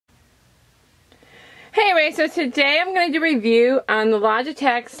Hey Ray, so today I'm going to do a review on the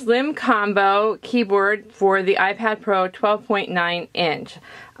Logitech Slim Combo keyboard for the iPad Pro 12.9 inch.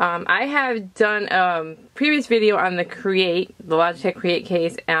 I have done a previous video on the Logitech Create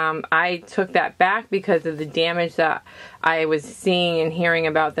case. I took that back because of the damage that I was seeing and hearing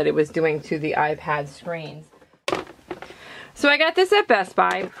about that it was doing to the iPad screens. So I got this at Best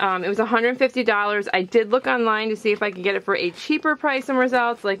Buy. It was $150. I did look online to see if I could get it for a cheaper price somewhere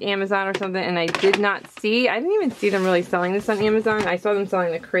else, like Amazon or something, and I did not see. I didn't even see them really selling this on Amazon. I saw them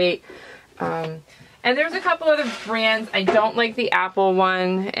selling the Create. And there's a couple other brands. I don't like the Apple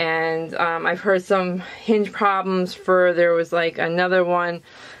one, and I've heard some hinge problems there was like another one.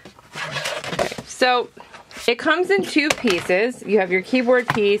 Okay, so it comes in two pieces. You have your keyboard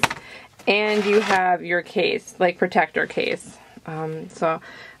piece, and you have your case, like protector case. So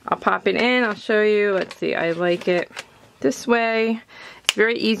I'll pop it in, I'll show you. Let's see, I like it this way. It's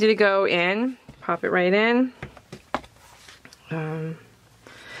very easy to go in. Pop it right in. And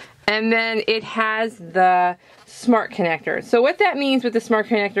then it has the smart connector. So what that means with the smart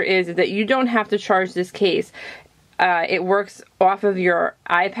connector is that you don't have to charge this case. It works off of your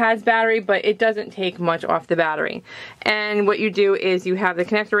iPad's battery, but it doesn't take much off the battery. And what you do is you have the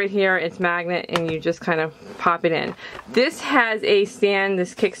connector right here, it's magnet, and you just kind of pop it in. This has a stand,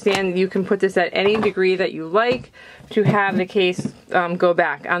 this kickstand. You can put this at any degree that you like to have the case go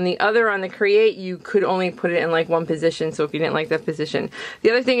back. On the Create, you could only put it in like one position, so if you didn't like that position.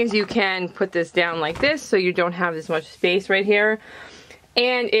 The other thing is you can put this down like this, so you don't have this much space right here.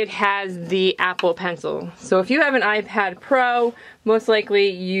 And it has the Apple Pencil. So if you have an iPad Pro, most likely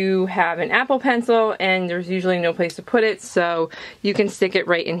you have an Apple Pencil, and there's usually no place to put it, so you can stick it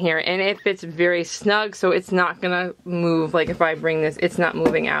right in here. And it fits very snug, so it's not gonna move. Like if I bring this, it's not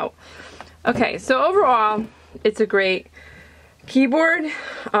moving out. Okay, so overall, it's a great keyboard.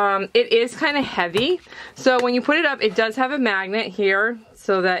 It is kind of heavy, so when you put it up, it does have a magnet here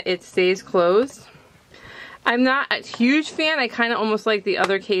so that it stays closed. I'm not a huge fan. I kind of almost like the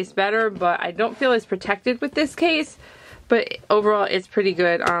other case better, but I don't feel as protected with this case. But overall, it's pretty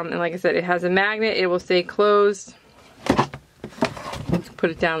good. And like I said, it has a magnet. It will stay closed. Put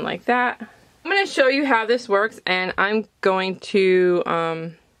it down like that. I'm going to show you how this works, and I'm going to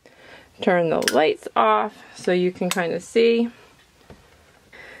turn the lights off so you can kind of see.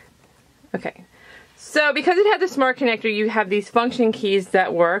 Okay. So because it had the smart connector, you have these function keys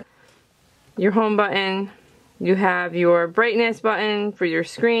that work. Your home button. You have your brightness button for your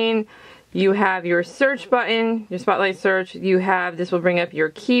screen. You have your search button, your spotlight search. You have, this will bring up your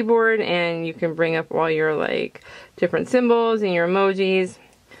keyboard, and you can bring up all your like different symbols and your emojis.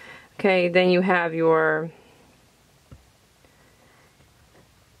 Okay, then you have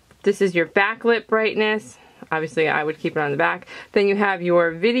this is your backlit brightness. Obviously I would keep it on the back. Then you have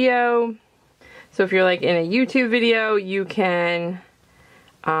your video. So if you're like in a YouTube video, you can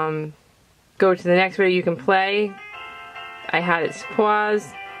go to the next video, you can play. I had it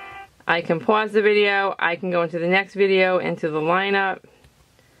pause. I can pause the video. I can go into the next video, into the lineup.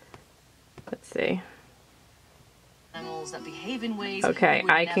 Let's see. Okay,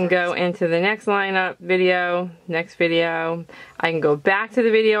 I can go into the next lineup video, next video. I can go back to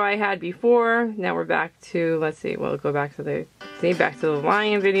the video I had before. Now we're back to, let's see, we'll go back to the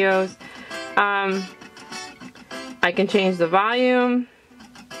lion videos. I can change the volume,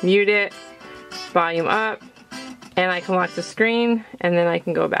 mute it, volume up, and I can lock the screen, and then I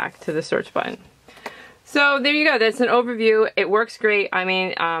can go back to the search button. So there you go, that's an overview. It works great. I mean,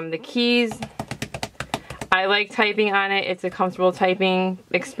 the keys, I like typing on it. It's a comfortable typing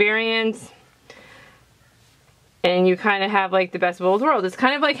experience, and you kind of have like the best of both worlds. It's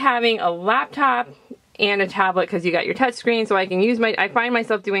kind of like having a laptop and a tablet, because you got your touch screen, so I can use I find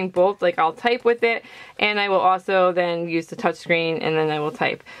myself doing both. Like I'll type with it, and I will also then use the touch screen, and then I will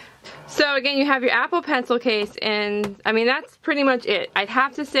type. So again, you have your Apple Pencil case, and I mean that's pretty much it. I'd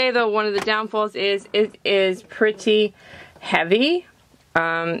have to say though, one of the downfalls is it is pretty heavy.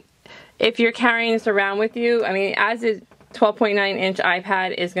 If you're carrying this around with you, I mean, as a 12.9 inch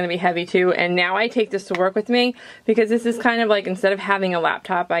iPad is going to be heavy too, and now I take this to work with me because this is kind of like, instead of having a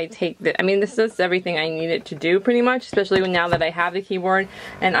laptop, I take this. I mean, this does everything I need it to do pretty much, especially now that I have the keyboard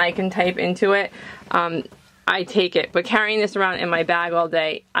and I can type into it. I take it, but carrying this around in my bag all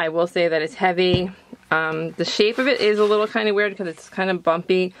day, I will say that it's heavy. The shape of it is a little kind of weird because it's kind of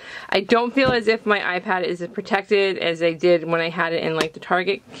bumpy. I don't feel as if my iPad is as protected as I did when I had it in like the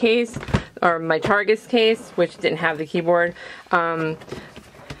Target case, or my Target's case, which didn't have the keyboard. I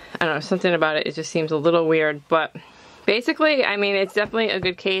don't know, something about it, it just seems a little weird, but basically, I mean, it's definitely a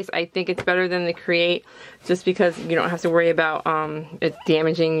good case. I think it's better than the Create just because you don't have to worry about it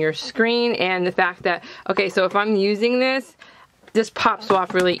damaging your screen, and the fact that, okay, so if I'm using this pops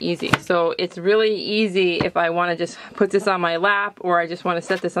off really easy. So it's really easy if I want to just put this on my lap, or I just want to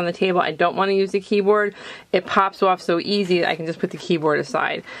set this on the table. I don't want to use the keyboard. It pops off so easy I can just put the keyboard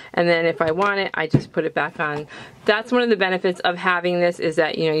aside. And then if I want it, I just put it back on. That's one of the benefits of having this, is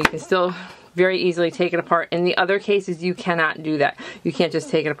that, you know, you can still very easily take it apart. In the other cases, you cannot do that. You can't just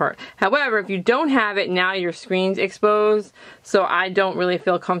take it apart. However, if you don't have it, now your screen's exposed, so I don't really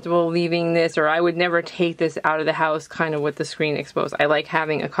feel comfortable leaving this, or I would never take this out of the house kind of with the screen exposed. I like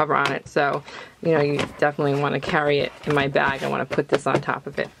having a cover on it, so, you know, you definitely want to carry it in my bag. I want to put this on top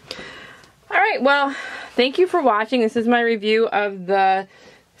of it. Alright, well, thank you for watching. This is my review of the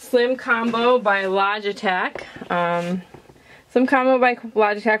Slim Combo by Logitech. Slim Combo by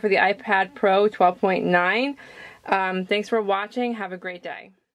Logitech for the iPad Pro 12.9. Thanks for watching. Have a great day.